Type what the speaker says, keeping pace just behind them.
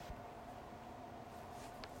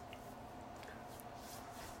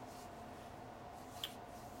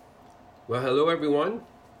Well, hello everyone.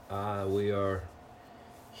 We are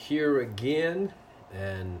here again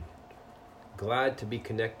and glad to be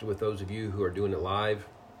connected with those of you who are doing it live.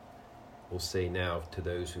 We'll say now to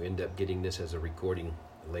those who end up getting this as a recording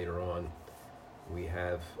later on, we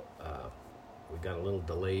got a little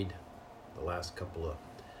delayed the last couple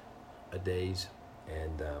of days,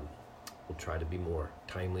 and we'll try to be more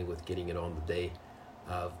timely with getting it on the day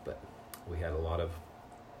of, but we had a lot of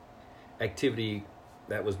activity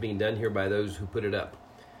that was being done here by those who put it up.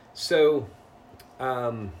 So,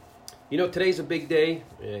 today's a big day.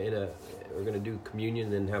 We're going to do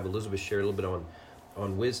communion and have Elizabeth share a little bit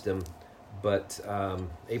on wisdom. But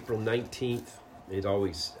April 19th, it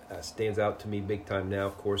always stands out to me big time now.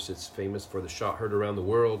 Of course, it's famous for the shot heard around the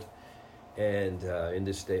world. And on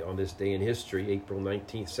this day in history, April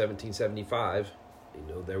 19th, 1775,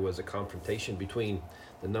 there was a confrontation between,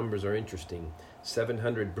 the numbers are interesting,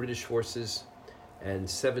 700 British forces and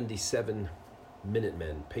 77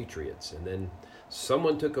 Minutemen, Patriots. And then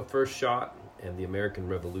someone took a first shot, and the American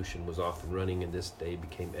Revolution was off and running, and this day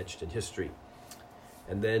became etched in history.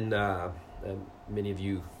 And then many of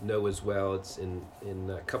you know as well, it's in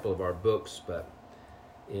a couple of our books, but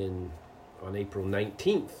on April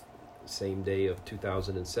 19th, same day of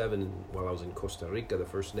 2007, while I was in Costa Rica, the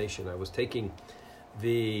First Nation, I was taking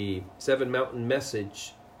the Seven Mountain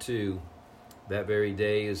Message to that very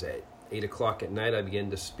day. Is at 8 o'clock at night, I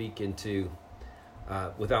began to speak into,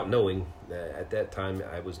 without knowing, at that time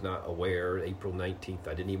I was not aware, April 19th,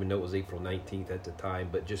 I didn't even know it was April 19th at the time,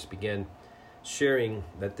 but just began sharing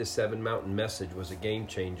that this Seven Mountain Message was a game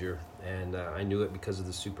changer, and I knew it because of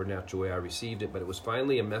the supernatural way I received it, but it was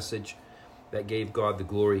finally a message that gave God the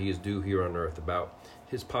glory He is due here on earth, about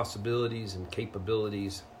His possibilities and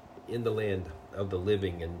capabilities in the land of the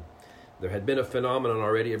living. And there had been a phenomenon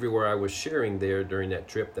already everywhere I was sharing there during that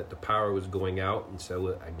trip, that the power was going out. And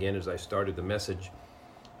so again, as I started the message,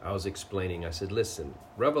 I was explaining, I said, listen,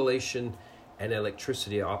 revelation and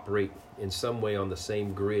electricity operate in some way on the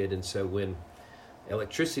same grid. And so when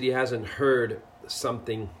electricity hasn't heard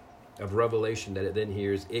something of revelation that it then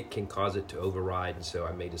hears, it can cause it to override. And so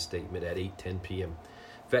I made a statement at 8:10 p.m.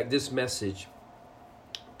 In fact, this message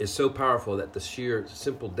is so powerful that the sheer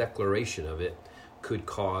simple declaration of it could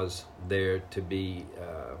cause there to be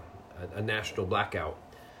a national blackout.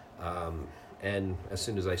 And as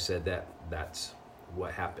soon as I said that, that's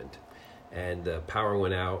what happened. And power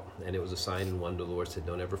went out, and it was a sign and wonder. The Lord said,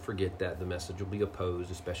 don't ever forget that. The message will be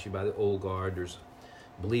opposed, especially by the old guard. There's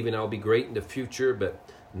believing I'll be great in the future, but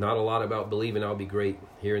not a lot about believing I'll be great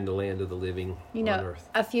here in the land of the living on earth.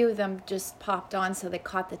 A few of them just popped on, so they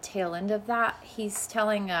caught the tail end of that. He's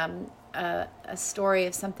telling a story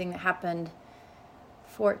of something that happened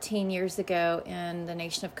 14 years ago in the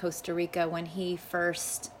nation of Costa Rica, when he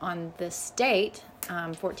first, on this date,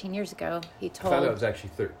 14 years ago, he told... I thought it was actually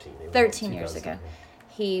 13. 13 years ago.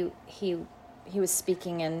 He was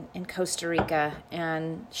speaking in Costa Rica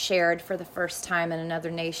and shared for the first time in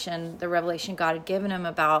another nation the revelation God had given him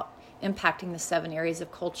about impacting the 7 areas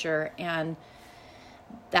of culture. And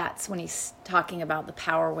that's when he's talking about the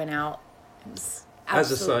power went out. It was as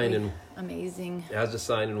a sign and amazing. As a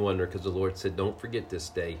sign and wonder, because the Lord said, don't forget this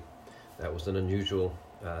day. That was an unusual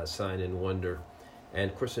sign and wonder. And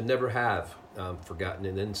of course, I never have forgotten.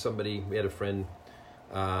 And then we had a friend,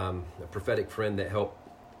 a prophetic friend that helped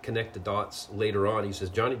connect the dots later on. He says,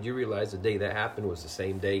 Johnny, do you realize the day that happened was the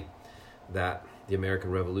same day that the American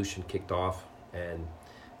Revolution kicked off? And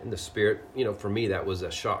in the spirit, for me, that was a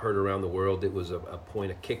shot heard around the world. It was a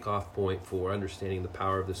kickoff point for understanding the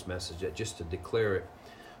power of this message, that just to declare it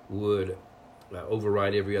would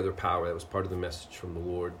override every other power. That was part of the message from the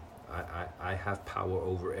Lord. I have power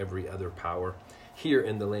over every other power here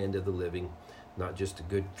in the land of the living, not just a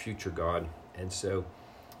good future God. And so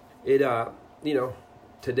it,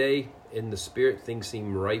 today in the spirit, things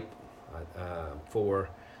seem ripe for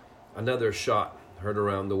another shot heard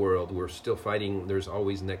around the world. We're still fighting. There's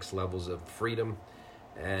always next levels of freedom,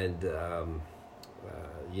 and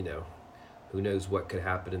who knows what could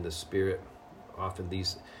happen in the spirit. Often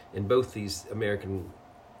in both these American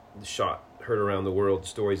shot heard around the world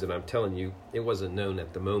stories that I'm telling you, it wasn't known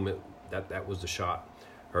at the moment that was the shot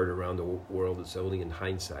heard around the world. It's only in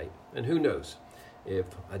hindsight. And who knows if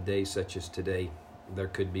a day such as today, there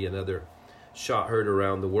could be another shot heard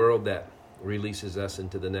around the world that releases us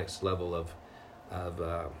into the next level of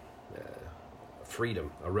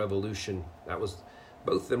freedom, a revolution. That was,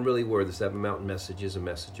 both of them really were. The Seven Mountain Message is a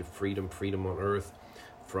message of freedom on earth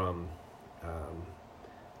from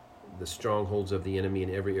the strongholds of the enemy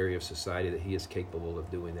in every area of society, that he is capable of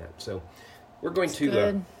doing that. So we're going to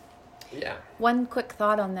good. Yeah. One quick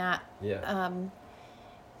thought on that. Yeah.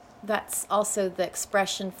 that's also the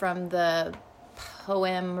expression from the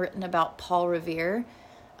poem written about Paul Revere.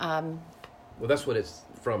 Well, that's what it's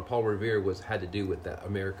from. Paul Revere had to do with that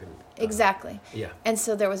American. Exactly. Yeah. And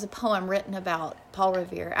so there was a poem written about Paul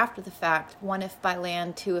Revere after the fact, one if by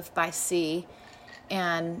land, two if by sea.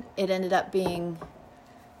 And it ended up being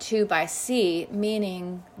two by sea,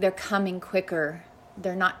 meaning they're coming quicker.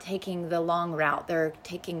 They're not taking the long route. They're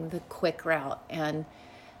taking the quick route. And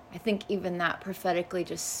I think even that prophetically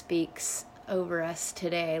just speaks over us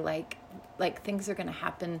today. Like things are going to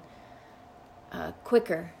happen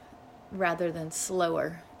quicker rather than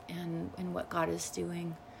slower in what God is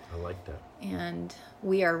doing. I like that. And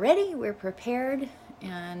we are ready, we're prepared,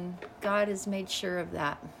 and God has made sure of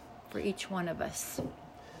that for each one of us.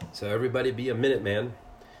 So everybody be a minute man.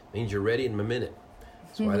 Means you're ready in a minute.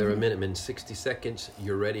 That's why they're a minute man. 60 seconds,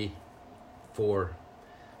 you're ready for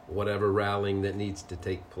whatever rallying that needs to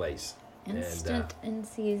take place. Instant in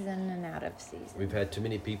season and out of season. We've had too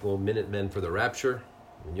many people minute men for the rapture,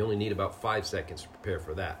 and you only need about 5 seconds to prepare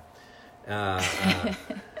for that.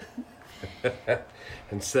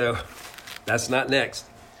 And so that's not next.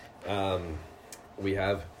 We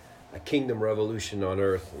have a kingdom revolution on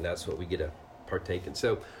earth, and that's what we get to partake in.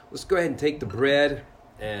 So let's go ahead and take the bread,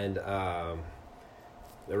 and that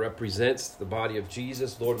represents the body of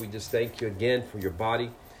Jesus. Lord, we just thank you again for your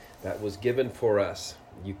body that was given for us.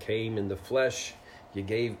 You came in the flesh. You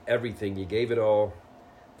gave everything. You gave it all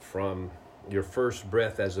from your first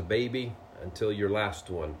breath as a baby until your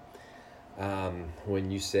last one.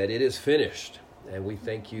 When you said, it is finished. And we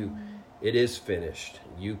thank you, it is finished.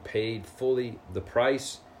 You paid fully the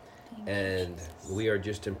price. And we are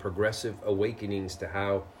just in progressive awakenings to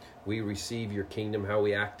how we receive your kingdom, how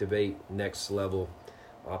we activate next level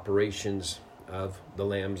operations of the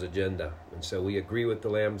Lamb's agenda. And so we agree with the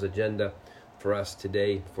Lamb's agenda for us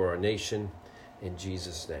today, for our nation, in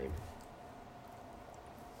Jesus' name.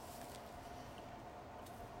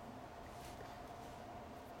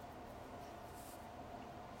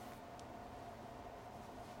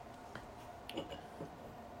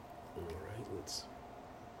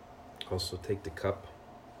 Also take the cup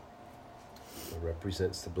that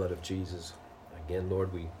represents the blood of Jesus. Again,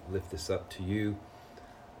 Lord, we lift this up to you,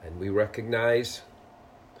 and we recognize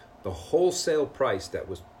the wholesale price that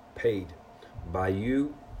was paid by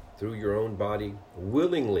you through your own body,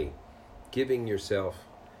 willingly giving yourself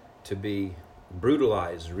to be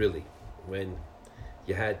brutalized, really, when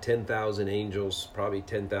you had 10,000 angels, probably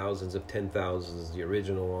 10,000s of 10,000s, the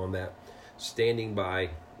original on that, standing by,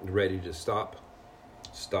 ready to stop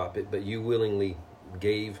it, but you willingly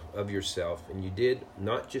gave of yourself, and you did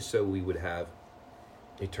not just so we would have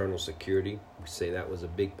eternal security. We say that was a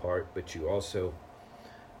big part, but you also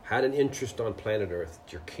had an interest on planet Earth.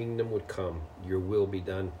 Your kingdom would come, your will be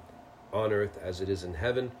done on earth as it is in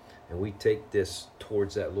heaven, and we take this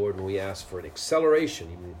towards that, Lord, and we ask for an acceleration.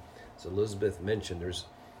 Even as Elizabeth mentioned, there's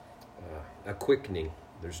a quickening.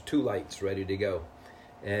 There's 2 lights ready to go,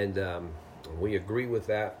 and we agree with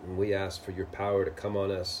that, and we ask for your power to come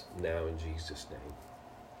on us now in Jesus' name.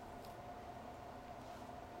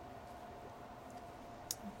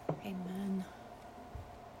 Amen.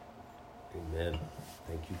 Amen.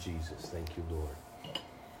 Thank you, Jesus. Thank you, Lord.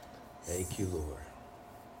 Thank you, Lord.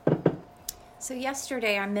 So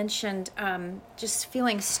yesterday I mentioned just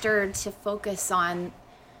feeling stirred to focus on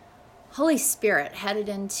Holy Spirit headed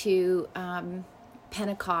into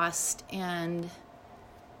Pentecost, and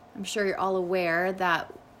I'm sure you're all aware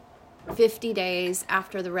that 50 days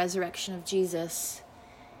after the resurrection of Jesus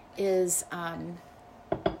is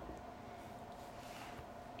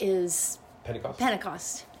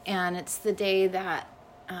Pentecost. And it's the day that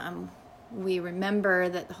we remember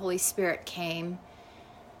that the Holy Spirit came.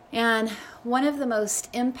 And one of the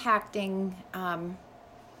most impacting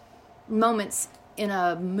moments in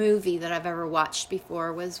a movie that I've ever watched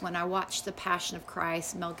before was when I watched The Passion of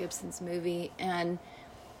Christ, Mel Gibson's movie, and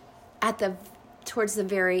towards the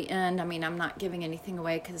very end, I mean, I'm not giving anything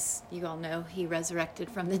away because you all know he resurrected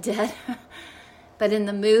from the dead. But in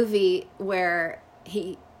the movie where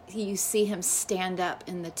you see him stand up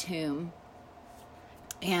in the tomb,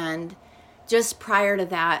 and just prior to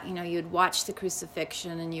that, you had watched the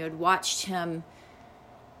crucifixion, and you had watched him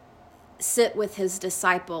sit with his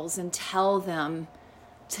disciples and tell them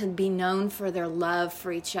to be known for their love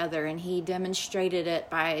for each other, and he demonstrated it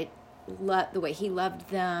by the way he loved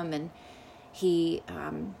them, and he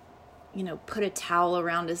put a towel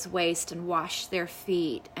around his waist and washed their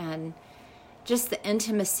feet, and just the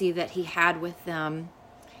intimacy that he had with them.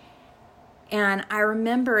 And I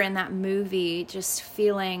remember in that movie just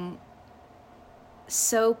feeling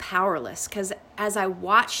so powerless, because as I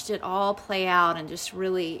watched it all play out and just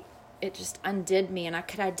really it just undid me, and I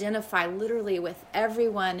could identify literally with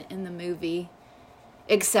everyone in the movie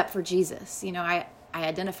except for Jesus. You know, I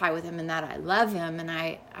identify with him in that I love him, and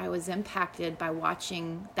I was impacted by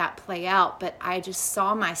watching that play out, but I just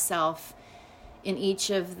saw myself in each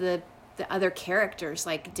of the other characters,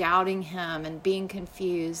 like doubting him and being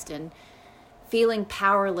confused and feeling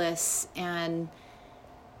powerless and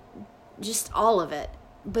just all of it.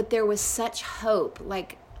 But there was such hope,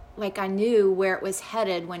 like I knew where it was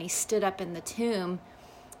headed when he stood up in the tomb,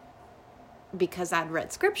 because I'd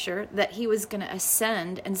read scripture, that he was going to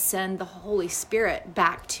ascend and send the Holy Spirit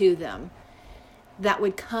back to them, that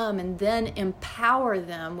would come and then empower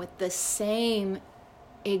them with the same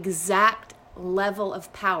exact level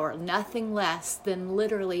of power, nothing less than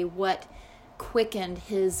literally what quickened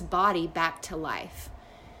his body back to life.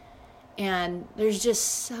 And there's just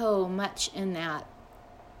so much in that.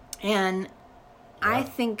 And I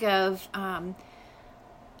think of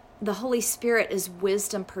the Holy Spirit as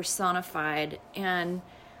wisdom personified. And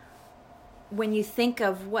when you think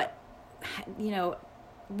of what, you know,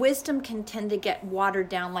 wisdom can tend to get watered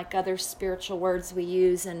down like other spiritual words we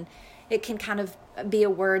use. And it can kind of be a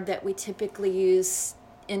word that we typically use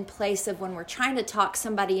in place of when we're trying to talk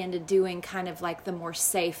somebody into doing kind of like the more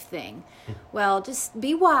safe thing. Well, just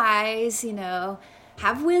be wise, you know,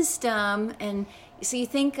 have wisdom. And so you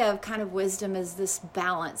think of kind of wisdom as this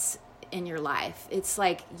balance in your life. It's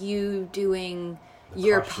like you doing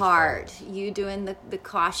your part, you doing the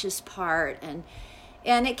cautious part, and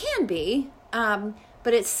it can be,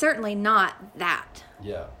 but it's certainly not that.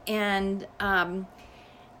 Yeah. And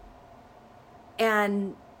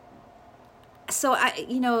so I,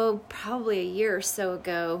 you know, probably a year or so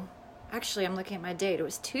ago, actually I'm looking at my date, it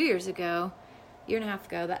was 2 years ago, year and a half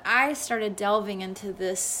ago, that I started delving into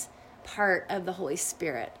this part of the Holy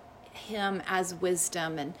Spirit, him as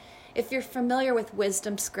wisdom. And if you're familiar with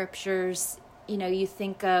wisdom scriptures, you know, you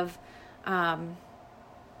think of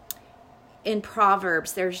in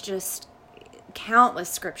Proverbs, there's just countless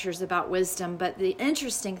scriptures about wisdom. But the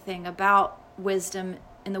interesting thing about wisdom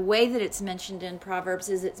and the way that it's mentioned in Proverbs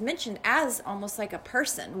is it's mentioned as almost like a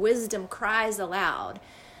person. Wisdom cries aloud.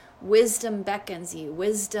 Wisdom beckons you.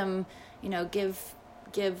 Wisdom, you know, give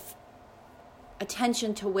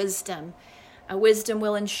attention to wisdom. Wisdom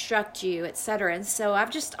will instruct you, etc. And so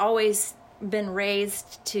I've just always been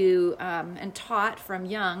raised to and taught from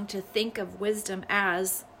young to think of wisdom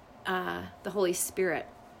as the Holy Spirit.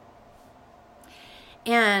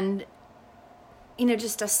 And, you know,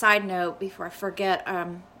 just a side note before I forget,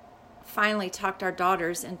 finally talked our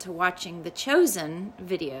daughters into watching the Chosen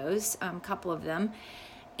videos, a couple of them.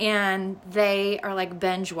 And they are like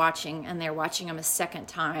binge watching, and they're watching them a second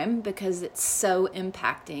time because it's so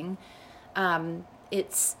impacting.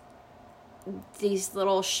 It's these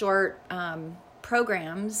little short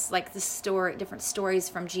programs, like different stories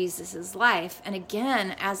from Jesus's life. And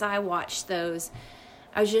again, as I watched those,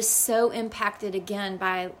 I was just so impacted again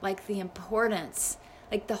by like the importance,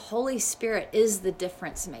 like the Holy Spirit is the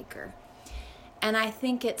difference maker. And I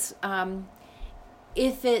think it's,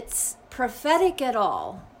 if it's prophetic at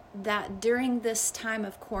all, that during this time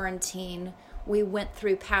of quarantine, we went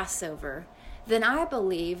through Passover, then I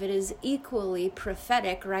believe it is equally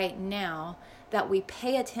prophetic right now that we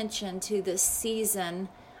pay attention to this season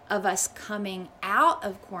of us coming out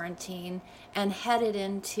of quarantine and headed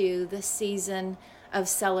into the season of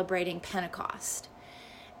celebrating Pentecost.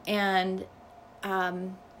 And,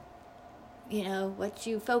 you know, what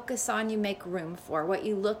you focus on, you make room for. What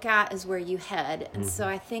you look at is where you head. And so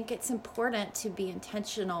I think it's important to be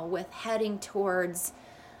intentional with heading towards,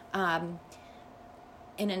 in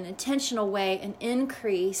an intentional way, an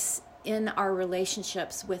increase in our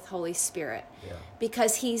relationships with Holy Spirit. Yeah.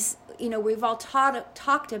 Because he's, you know, we've all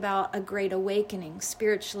talked about a great awakening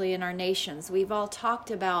spiritually in our nations. We've all talked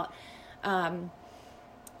about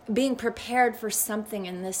being prepared for something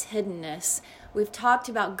in this hiddenness. We've talked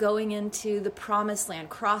about going into the promised land,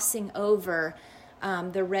 crossing over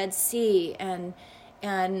the Red Sea, and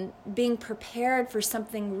being prepared for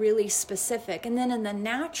something really specific. And then in the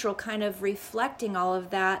natural, kind of reflecting all of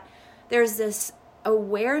that, there's this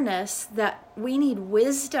awareness that we need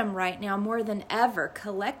wisdom right now more than ever,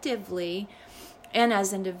 collectively and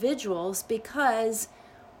as individuals, because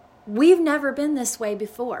we've never been this way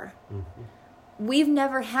before. Mm-hmm. We've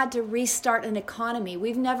never had to restart an economy.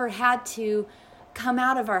 We've never had to come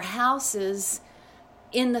out of our houses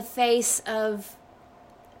in the face of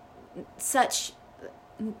such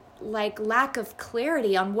like lack of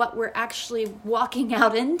clarity on what we're actually walking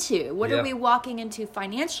out into. What are we walking into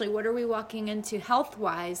financially? What are we walking into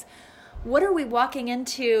health-wise? What are we walking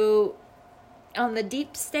into on the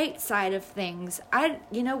deep state side of things,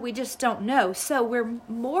 we just don't know. So we're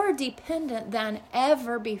more dependent than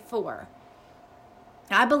ever before.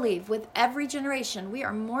 I believe with every generation, we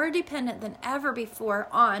are more dependent than ever before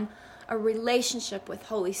on a relationship with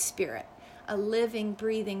Holy Spirit, a living,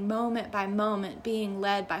 breathing, moment by moment, being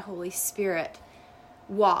led by Holy Spirit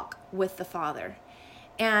walk with the Father.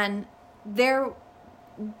 And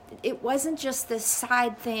it wasn't just this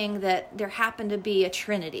side thing that there happened to be a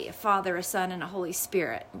Trinity, a Father, a Son, and a Holy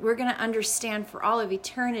Spirit. We're going to understand for all of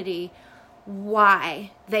eternity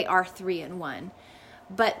why they are three in one.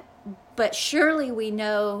 But surely we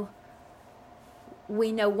know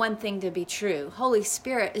one thing to be true. Holy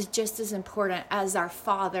Spirit is just as important as our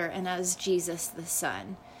Father and as Jesus the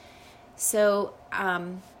Son. So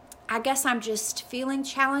I guess I'm just feeling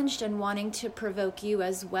challenged and wanting to provoke you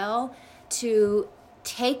as well to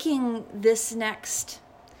taking this next,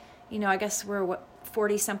 I guess we're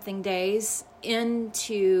 40-something days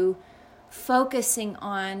into focusing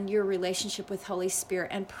on your relationship with Holy Spirit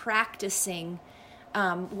and practicing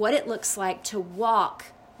what it looks like to walk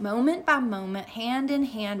moment by moment, hand in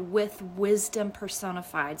hand with wisdom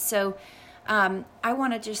personified. So I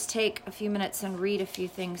want to just take a few minutes and read a few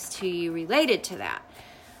things to you related to that.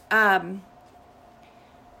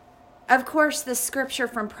 Of course, the scripture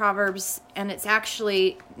from Proverbs, and it's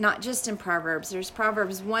actually not just in Proverbs. There's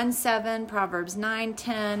Proverbs 1:7, Proverbs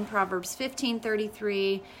 9:10, Proverbs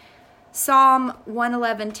 15:33, Psalm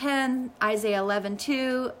 111:10, Isaiah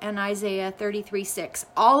 11:2, and Isaiah 33:6.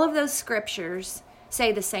 All of those scriptures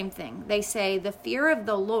say the same thing. They say the fear of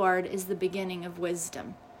the Lord is the beginning of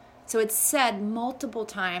wisdom. So it's said multiple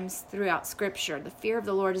times throughout Scripture. The fear of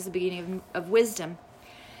the Lord is the beginning of wisdom.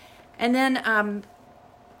 And then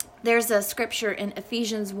there's a scripture in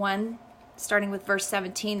Ephesians 1, starting with verse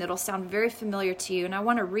 17, that'll sound very familiar to you. And I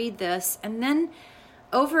want to read this. And then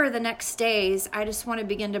over the next days, I just want to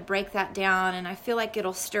begin to break that down. And I feel like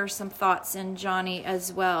it'll stir some thoughts in Johnny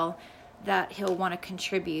as well that he'll want to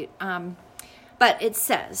contribute. But it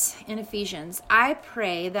says in Ephesians, I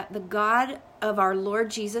pray that the God of our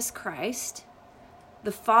Lord Jesus Christ,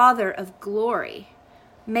 the Father of glory,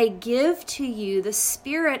 may give to you the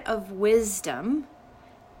spirit of wisdom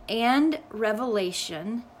and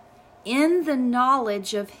revelation in the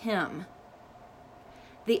knowledge of Him,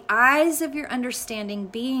 the eyes of your understanding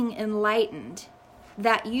being enlightened,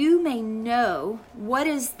 that you may know what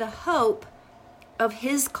is the hope of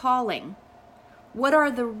His calling, what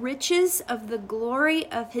are the riches of the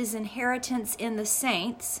glory of His inheritance in the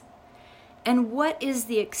saints, and what is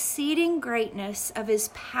the exceeding greatness of His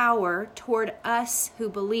power toward us who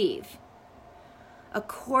believe,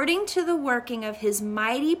 according to the working of His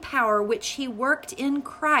mighty power, which He worked in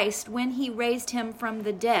Christ when He raised Him from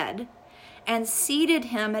the dead and seated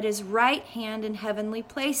Him at His right hand in heavenly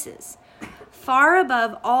places, far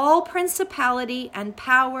above all principality and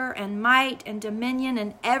power and might and dominion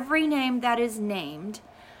and every name that is named,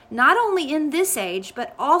 not only in this age,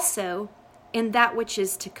 but also in that which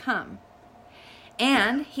is to come.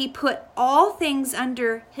 And He put all things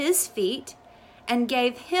under His feet and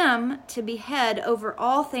gave Him to be head over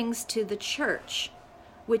all things to the church,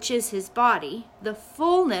 which is His body, the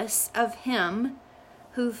fullness of Him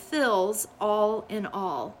who fills all in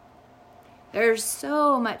all. There's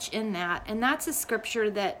so much in that. And that's a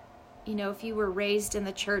scripture that, if you were raised in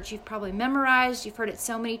the church, you've probably memorized. You've heard it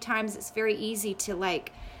so many times. It's very easy to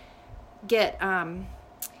get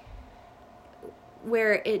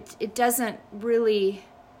where it doesn't really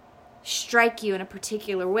strike you in a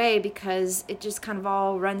particular way because it just kind of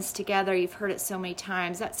all runs together. You've heard it so many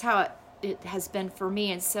times. That's how it has been for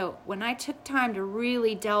me. And so when I took time to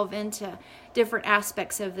really delve into different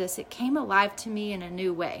aspects of this, it came alive to me in a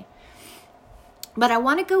new way. But I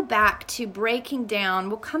want to go back to breaking down.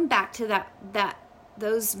 We'll come back to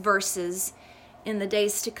those verses in the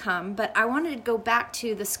days to come. But I wanted to go back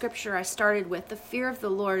to the scripture I started with. The fear of the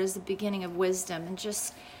Lord is the beginning of wisdom, and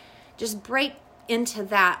just break into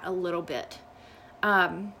that a little bit.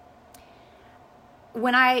 When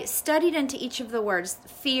I studied into each of the words,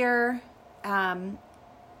 fear and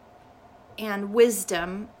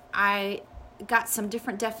wisdom, I got some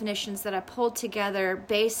different definitions that I pulled together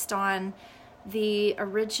based on the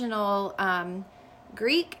original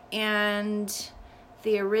Greek and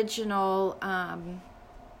the original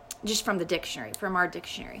just from the dictionary, from our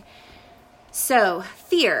dictionary. So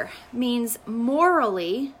fear means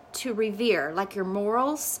morally to revere, like your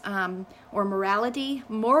morals or morality,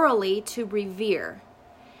 morally to revere.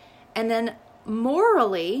 And then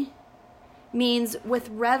morally means with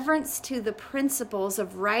reverence to the principles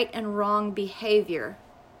of right and wrong behavior,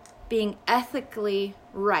 being ethically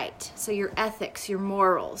right. So your ethics, your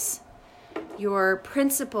morals. your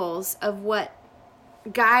principles of what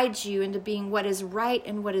guides you into being what is right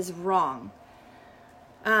and what is wrong.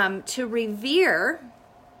 To revere,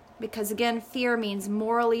 because again, fear means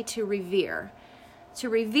morally to revere. To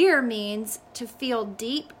revere means to feel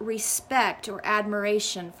deep respect or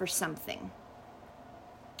admiration for something.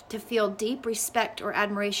 To feel deep respect or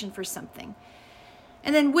admiration for something.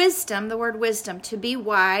 And then wisdom, the word wisdom, to be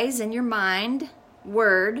wise in your mind,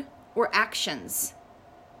 word, or actions.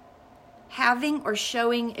 Having or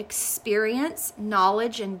showing experience,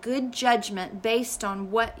 knowledge, and good judgment based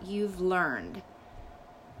on what you've learned.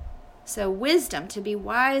 So wisdom, to be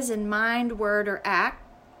wise in mind, word, or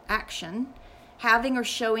action. Having or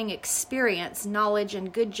showing experience, knowledge,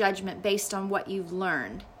 and good judgment based on what you've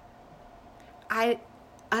learned. I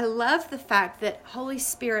love the fact that Holy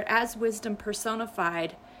Spirit, as wisdom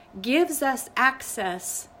personified, gives us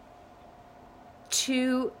access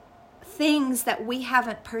to things that we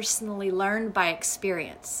haven't personally learned by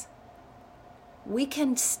experience. We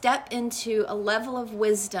can step into a level of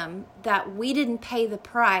wisdom that we didn't pay the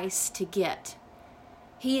price to get.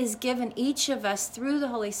 He has given each of us, through the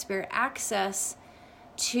Holy Spirit, access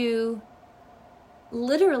to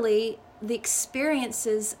literally the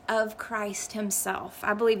experiences of Christ himself.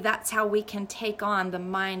 I believe that's how we can take on the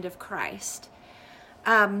mind of Christ.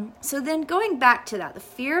 So then going back to that, the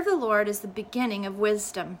fear of the Lord is the beginning of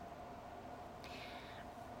wisdom.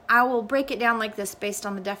 I will break it down like this based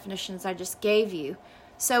on the definitions I just gave you.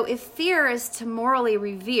 So if fear is to morally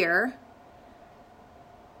revere,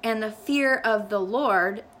 and the fear of the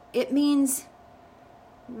Lord, it means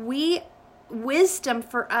wisdom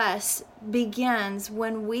for us begins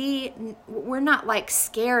when we're not like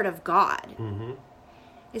scared of God. Mm-hmm.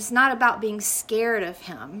 It's not about being scared of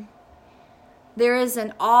him. There is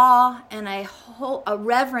an awe and a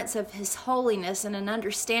reverence of his holiness and an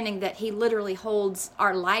understanding that he literally holds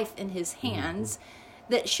our life in his hands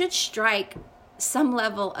that should strike some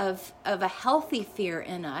level of a healthy fear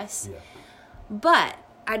in us. Yeah. But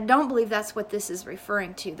I don't believe that's what this is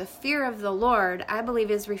referring to. The fear of the Lord, I believe,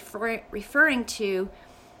 is referring to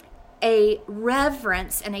a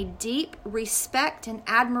reverence and a deep respect and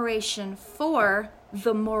admiration for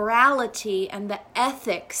the morality and the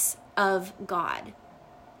ethics of God.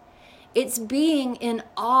 It's being in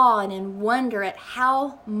awe and in wonder at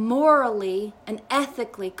how morally and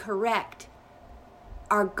ethically correct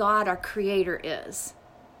our God, our Creator, is.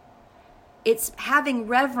 It's having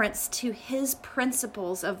reverence to his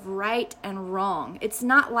principles of right and wrong. It's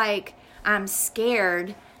not like I'm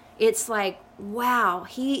scared. It's like, wow,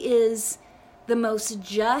 he is the most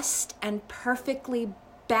just and perfectly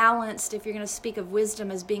balanced. If you're going to speak of wisdom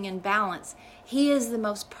as being in balance, he is the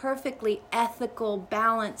most perfectly ethical,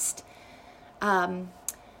 balanced God.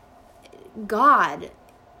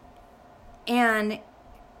 And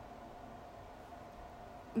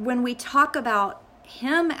when we talk about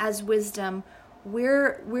him as wisdom,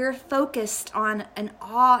 we're focused on an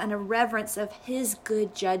awe and a reverence of his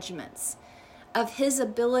good judgments, of his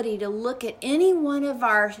ability to look at any one of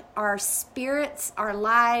our spirits, our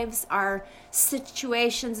lives, our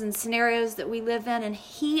situations and scenarios that we live in, and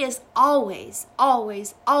he is always,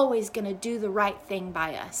 always, always going to do the right thing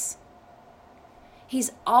by us.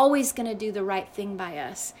 He's always going to do the right thing by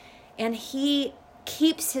us. And he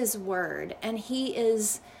keeps his word, and he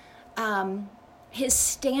is his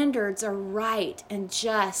standards are right and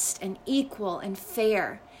just and equal and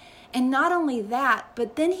fair. And not only that,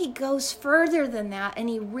 but then he goes further than that, and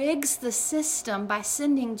he rigs the system by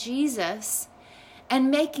sending Jesus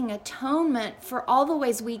and making atonement for all the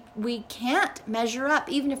ways we can't measure up,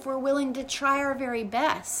 even if we're willing to try our very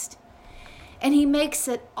best. And he makes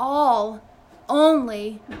it all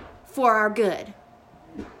only for our good.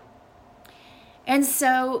 And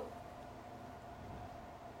so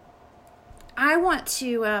I want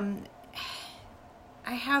to,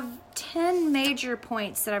 I have 10 major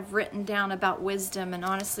points that I've written down about wisdom, and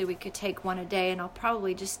honestly we could take one a day, and I'll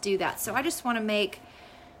probably just do that. So I just want to make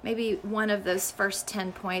maybe one of those first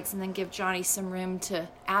 10 points and then give Johnny some room to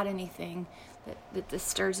add anything that this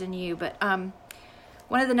stirs in you. But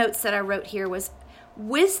one of the notes that I wrote here was,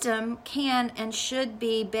 wisdom can and should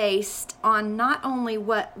be based on not only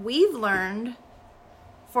what we've learned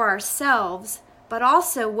for ourselves, but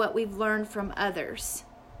also what we've learned from others.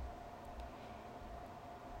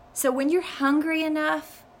 So when you're hungry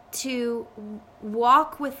enough to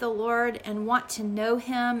walk with the Lord and want to know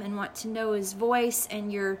him and want to know his voice,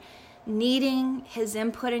 and you're needing his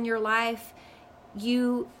input in your life,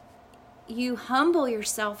 you humble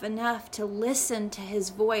yourself enough to listen to his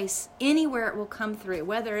voice anywhere it will come through,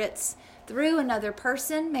 whether it's through another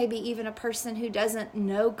person, maybe even a person who doesn't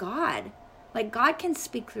know God. Like, God can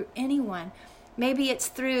speak through anyone. Maybe it's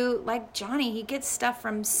through, like Johnny, he gets stuff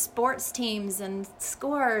from sports teams and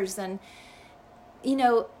scores and,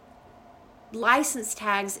 license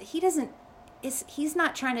tags. He's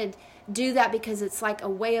not trying to do that because it's like a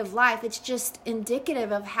way of life. It's just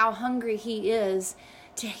indicative of how hungry he is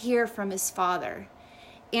to hear from his Father.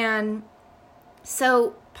 And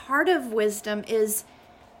so part of wisdom is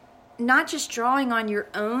not just drawing on your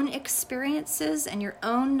own experiences and your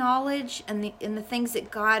own knowledge and the things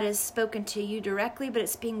that God has spoken to you directly, but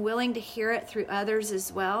it's being willing to hear it through others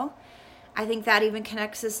as well. I think that even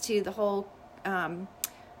connects us to the whole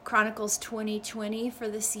Chronicles 2020 for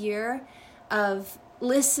this year of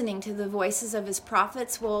listening to the voices of his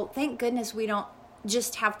prophets. Well, thank goodness we don't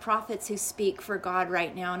just have prophets who speak for God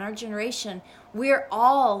right now. In our generation, we're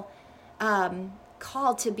all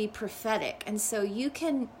called to be prophetic. And so you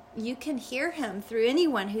can hear him through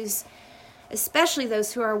anyone who's, especially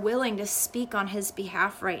those who are willing to speak on his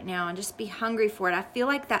behalf right now and just be hungry for it. I feel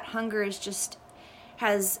like that hunger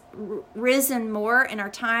has risen more in our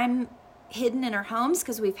time hidden in our homes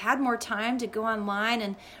because we've had more time to go online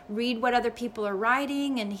and read what other people are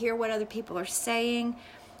writing and hear what other people are saying.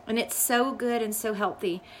 And it's so good and so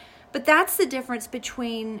healthy. But that's the difference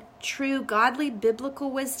between true godly biblical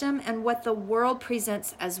wisdom and what the world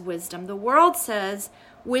presents as wisdom. The world says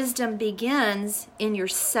wisdom begins in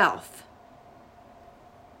yourself.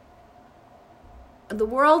 The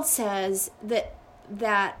world says that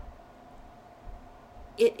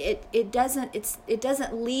it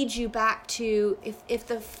doesn't lead you back to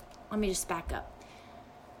let me just back up.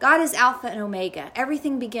 God is Alpha and Omega.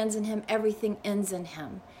 Everything begins in him, everything ends in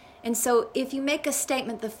him. And so if you make a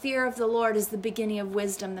statement, the fear of the Lord is the beginning of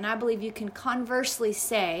wisdom, then I believe you can conversely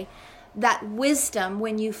say that wisdom,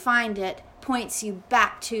 when you find it, points you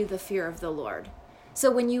back to the fear of the Lord.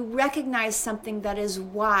 So when you recognize something that is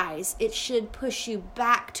wise, it should push you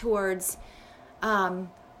back towards,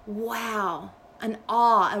 wow, an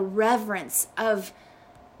awe, a reverence of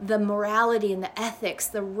the morality and the ethics,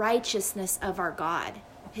 the righteousness of our God,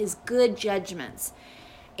 his good judgments.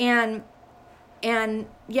 And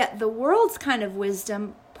yet the world's kind of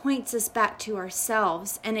wisdom points us back to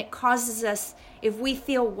ourselves, and it causes us, if we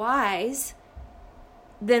feel wise,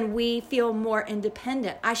 then we feel more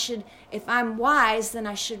independent. If I'm wise, then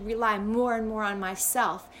I should rely more and more on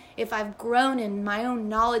myself. If I've grown in my own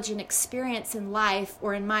knowledge and experience in life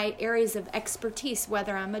or in my areas of expertise,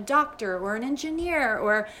 whether I'm a doctor or an engineer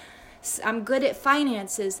or I'm good at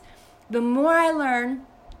finances, the more I learn,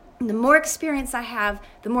 the more experience I have,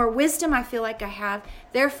 the more wisdom I feel like I have.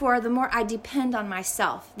 Therefore, the more I depend on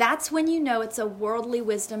myself. That's when you know it's a worldly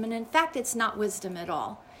wisdom, and in fact, it's not wisdom at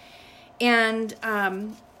all. And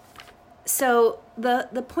so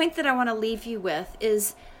the point that I want to leave you with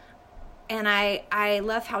is, and I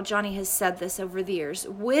love how Johnny has said this over the years,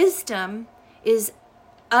 wisdom is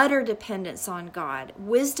utter dependence on God.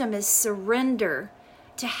 Wisdom is surrender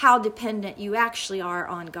to how dependent you actually are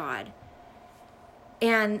on God.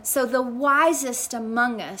 And so the wisest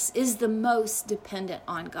among us is the most dependent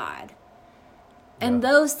on God. And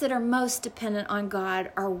those that are most dependent on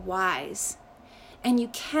God are wise. And you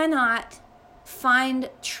cannot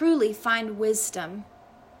truly find wisdom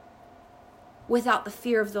without the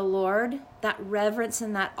fear of the Lord, that reverence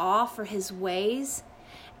and that awe for his ways.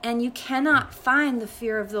 And you cannot find the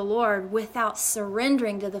fear of the Lord without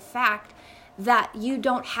surrendering to the fact that you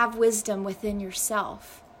don't have wisdom within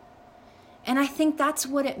yourself. And I think that's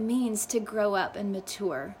what it means to grow up and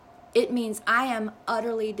mature. It means I am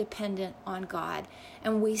utterly dependent on God.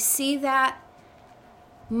 And we see that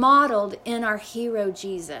modeled in our hero,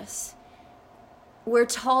 Jesus. We're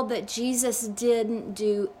told that Jesus didn't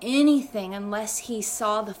do anything unless he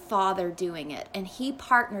saw the Father doing it. And he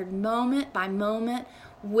partnered moment by moment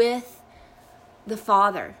with the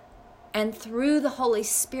Father. And through the Holy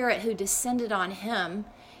Spirit who descended on him,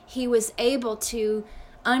 he was able to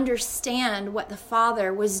understand what the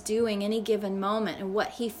Father was doing any given moment and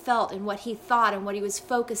what he felt and what he thought and what he was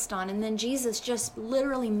focused on. And then Jesus just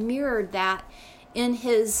literally mirrored that in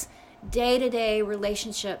his day-to-day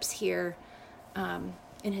relationships here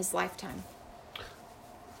in his lifetime.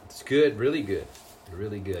 It's good, really good,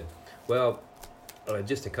 really good. Well,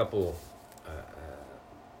 just a couple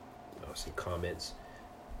comments.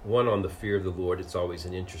 One on the fear of the Lord. It's always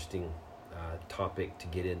an interesting topic to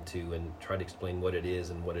get into and try to explain what it is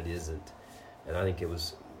and what it isn't. And I think it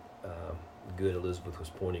was good Elizabeth was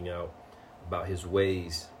pointing out about his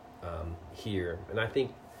ways here. And I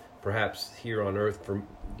think perhaps here on earth, for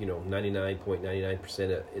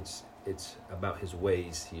 99.99%, it's about his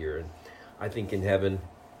ways here. And I think in heaven,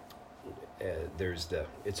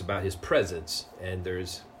 it's about his presence, and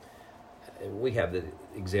there's and we have the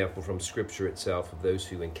example from Scripture itself of those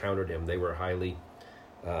who encountered him. They were highly,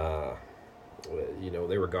 they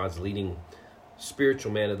were God's leading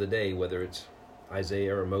spiritual man of the day, whether it's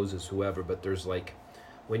Isaiah or Moses, whoever. But there's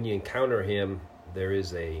when you encounter him, there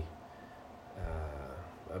is a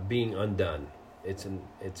being undone. It's an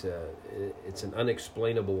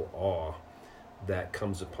unexplainable awe that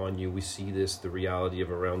comes upon you. We see the reality of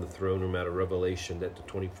around the throne room out of Revelation, that the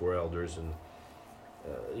 24 elders and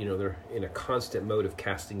they're in a constant mode of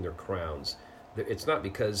casting their crowns. It's not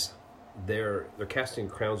because they're casting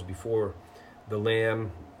crowns before the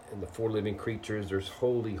Lamb and the four living creatures. There's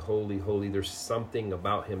holy, holy, holy. There's something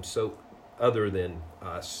about him so other than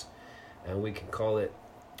us, and we can call it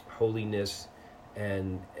holiness,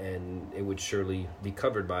 and it would surely be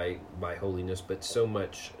covered by holiness, but so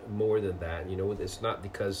much more than that. It's not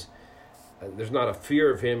because there's not a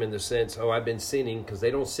fear of him in the sense, I've been sinning, because they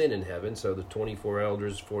don't sin in heaven. So the 24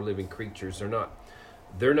 elders, four living creatures,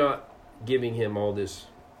 they're not giving him all this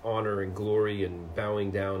honor and glory and bowing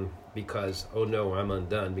down because, oh no, I'm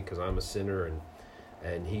undone because I'm a sinner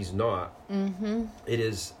and he's not. Mm-hmm. It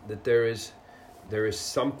is that there is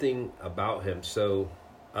something about him so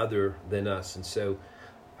other than us. And so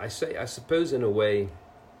I suppose in a way,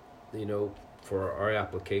 for our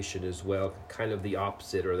application as well, kind of the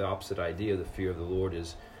opposite idea of the fear of the Lord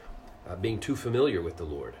is being too familiar with the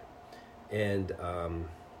Lord. And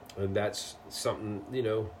that's something,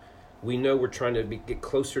 we know we're trying to get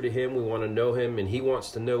closer to him. We want to know him, and he wants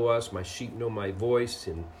to know us. My sheep know my voice.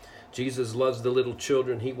 And Jesus loves the little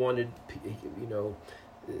children. He wanted,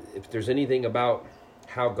 if there's anything about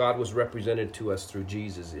how God was represented to us through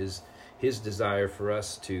Jesus, is his desire for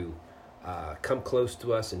us to come close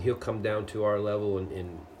to us, and he'll come down to our level.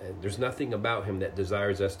 And there's nothing about him that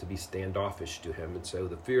desires us to be standoffish to him. And so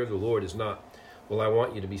the fear of the Lord is not, well, I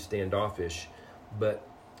want you to be standoffish, but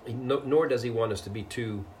nor does he want us to be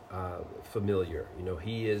too familiar.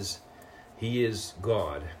 He is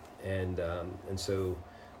God, and so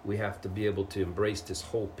we have to be able to embrace this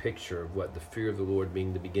whole picture of what the fear of the Lord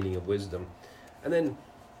being the beginning of wisdom. And then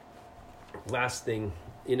last thing,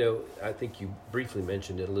 I think you briefly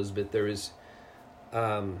mentioned it, Elizabeth. There is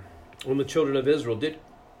when the children of Israel did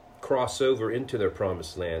cross over into their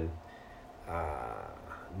promised land,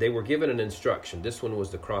 they were given an instruction. This one was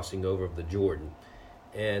the crossing over of the Jordan,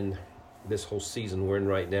 and this whole season we're in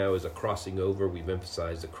right now is a crossing over. We've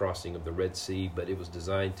emphasized the crossing of the Red Sea, but it was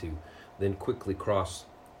designed to then quickly cross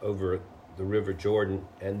over the River Jordan.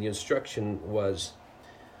 And the instruction was,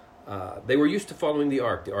 they were used to following the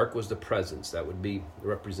ark. The ark was the presence that would be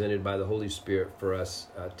represented by the Holy Spirit for us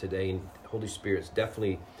today. And Holy Spirit's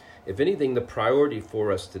definitely, if anything, the priority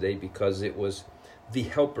for us today, because it was the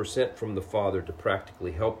helper sent from the Father to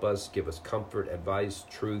practically help us, give us comfort, advice,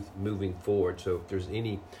 truth, moving forward. So if there's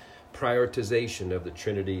any prioritization of the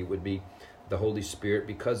Trinity, it would be the Holy Spirit,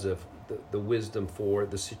 because of the wisdom for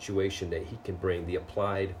the situation that he can bring, the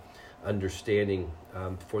applied understanding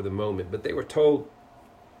for the moment. But they were told,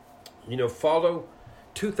 follow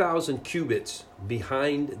 2,000 cubits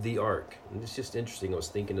behind the ark. And it's just interesting. I was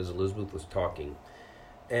thinking as Elizabeth was talking.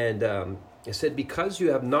 And it said, because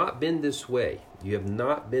you have not been this way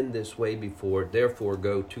before, therefore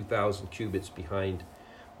go 2,000 cubits behind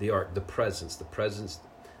the ark, the presence,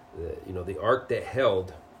 the ark that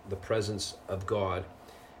held the presence of God.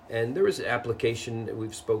 And there is an application that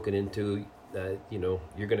we've spoken into,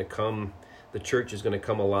 you're going to come, the church is going to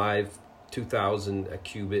come alive, 2,000 a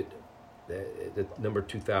cubit, the number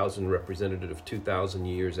 2,000 representative of 2,000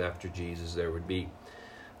 years after Jesus. There would be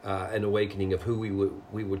an awakening of who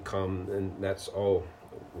we would come, and that's all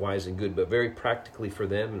wise and good, but very practically for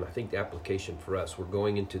them. And I think the application for us, we're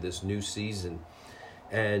going into this new season,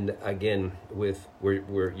 and again, with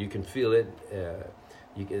where you can feel it,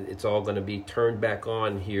 it's all going to be turned back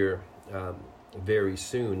on here very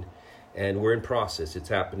soon, and we're in process. It's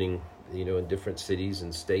happening, in different cities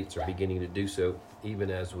and states are beginning to do so,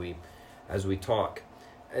 even as we talk.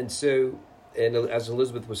 And so, and as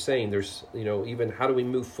Elizabeth was saying, there's, even how do we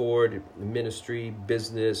move forward, ministry,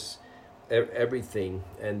 business, everything.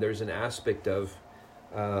 And there's an aspect of,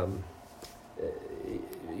 again,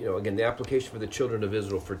 the application for the children of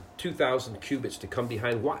Israel for 2,000 cubits to come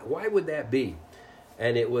behind. Why would that be?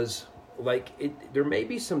 And it was there may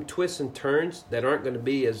be some twists and turns that aren't going to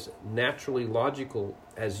be as naturally logical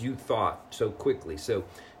as you thought so quickly. So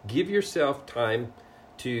give yourself time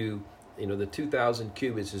to, the 2,000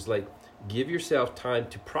 cubits is give yourself time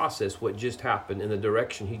to process what just happened in the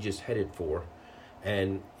direction he just headed for,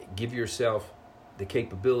 and give yourself the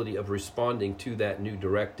capability of responding to that new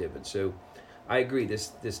directive. And so I agree,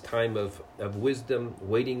 this time of wisdom,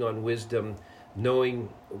 waiting on wisdom, knowing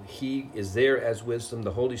He is there as wisdom,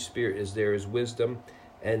 the Holy Spirit is there as wisdom,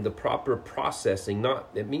 and the proper processing.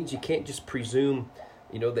 It means you can't just presume,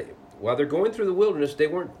 while they're going through the wilderness,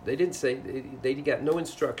 they didn't say, they got no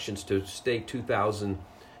instructions to stay 2,000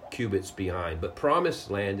 cubits behind. But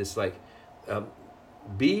promised land is like,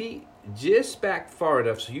 be just back far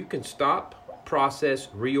enough so you can stop, process,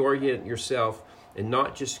 reorient yourself, and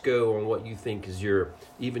not just go on what you think is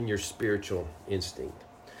even your spiritual instinct.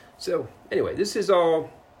 So anyway, this is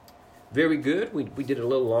all very good. We did it a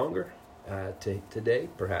little longer today,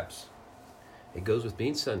 perhaps. It goes with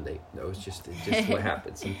being Sunday. No, it's just what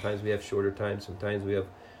happens. Sometimes we have shorter times. Sometimes we have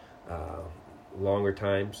longer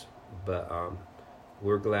times. But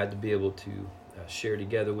we're glad to be able to share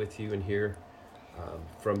together with you and hear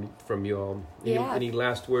from you all. Any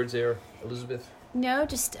last words there, Elizabeth? No,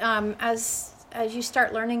 just as you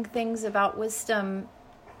start learning things about wisdom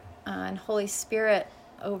and Holy Spirit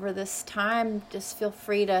over this time, just feel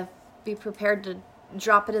free to be prepared to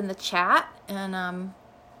drop it in the chat, and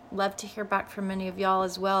love to hear back from many of y'all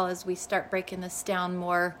as well as we start breaking this down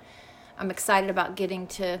more. I'm excited about getting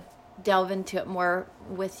to delve into it more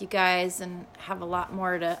with you guys and have a lot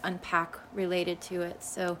more to unpack related to it.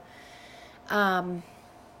 So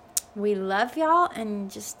we love y'all,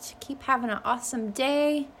 and just keep having an awesome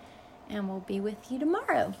day, and we'll be with you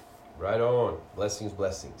tomorrow. Right on.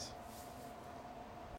 Blessings.